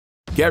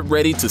Get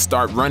ready to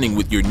start running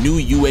with your new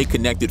Ua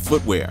connected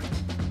footwear.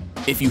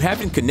 If you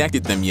haven't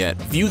connected them yet,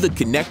 view the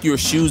Connect Your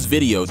Shoes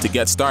video to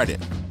get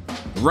started.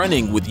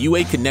 Running with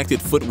Ua connected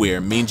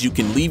footwear means you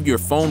can leave your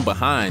phone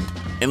behind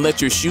and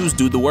let your shoes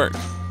do the work.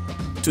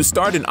 To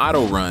start an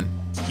auto run,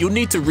 you'll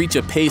need to reach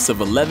a pace of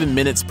 11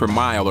 minutes per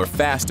mile or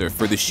faster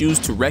for the shoes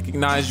to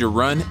recognize your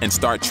run and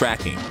start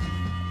tracking.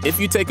 If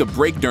you take a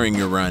break during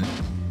your run,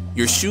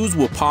 your shoes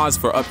will pause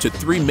for up to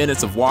 3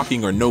 minutes of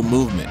walking or no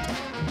movement.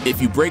 If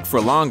you break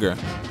for longer,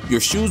 your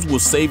shoes will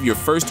save your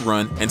first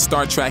run and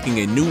start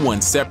tracking a new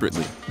one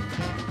separately.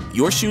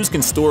 Your shoes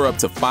can store up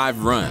to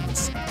 5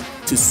 runs.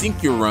 To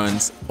sync your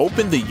runs,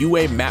 open the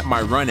Ua Map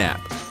My Run app.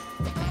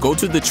 Go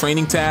to the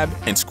Training tab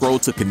and scroll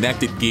to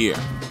Connected Gear.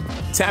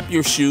 Tap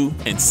your shoe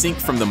and sync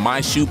from the My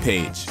Shoe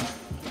page.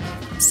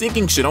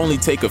 Syncing should only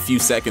take a few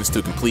seconds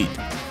to complete.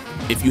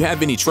 If you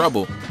have any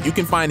trouble, you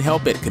can find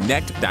help at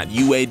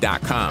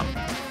connect.ua.com.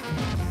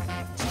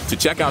 To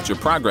check out your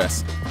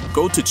progress,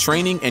 go to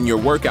Training and Your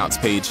Workouts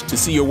page to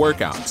see your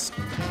workouts.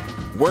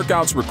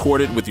 Workouts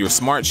recorded with your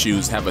smart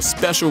shoes have a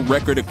special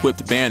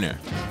record-equipped banner.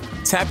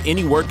 Tap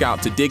any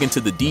workout to dig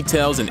into the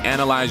details and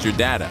analyze your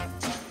data.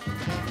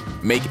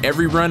 Make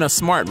every run a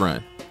smart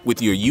run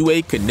with your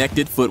Ua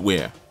connected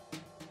footwear.